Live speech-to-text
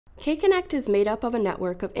Kconnect is made up of a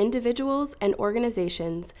network of individuals and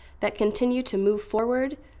organizations that continue to move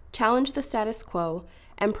forward, challenge the status quo,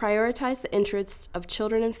 and prioritize the interests of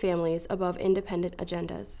children and families above independent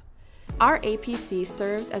agendas. Our APC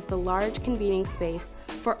serves as the large convening space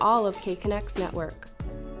for all of Kconnect's network.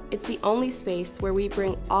 It's the only space where we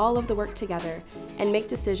bring all of the work together and make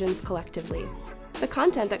decisions collectively. The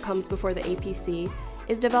content that comes before the APC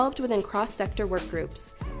is developed within cross-sector work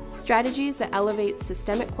groups. Strategies that elevate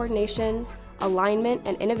systemic coordination, alignment,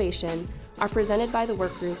 and innovation are presented by the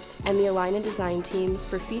work groups and the Align and Design teams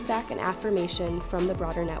for feedback and affirmation from the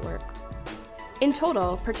broader network. In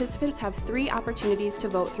total, participants have 3 opportunities to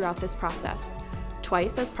vote throughout this process,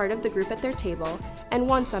 twice as part of the group at their table, and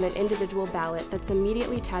once on an individual ballot that's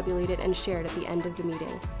immediately tabulated and shared at the end of the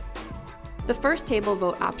meeting. The first table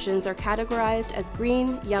vote options are categorized as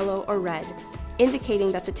green, yellow, or red,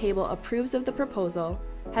 indicating that the table approves of the proposal,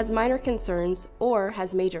 has minor concerns, or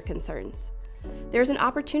has major concerns. There's an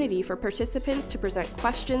opportunity for participants to present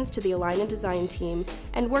questions to the Align and Design team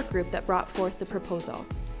and work group that brought forth the proposal.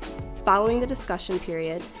 Following the discussion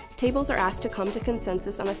period, tables are asked to come to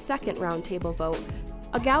consensus on a second roundtable vote.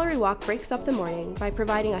 A gallery walk breaks up the morning by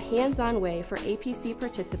providing a hands-on way for APC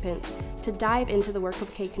participants to dive into the work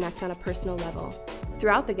of Kconnect on a personal level.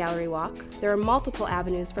 Throughout the gallery walk, there are multiple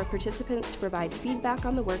avenues for participants to provide feedback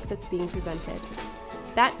on the work that's being presented.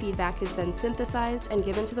 That feedback is then synthesized and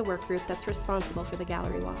given to the work group that's responsible for the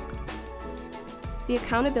gallery walk. The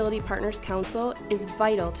Accountability Partners Council is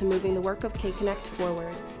vital to moving the work of Kconnect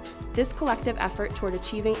forward. This collective effort toward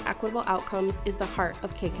achieving equitable outcomes is the heart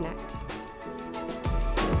of Kconnect.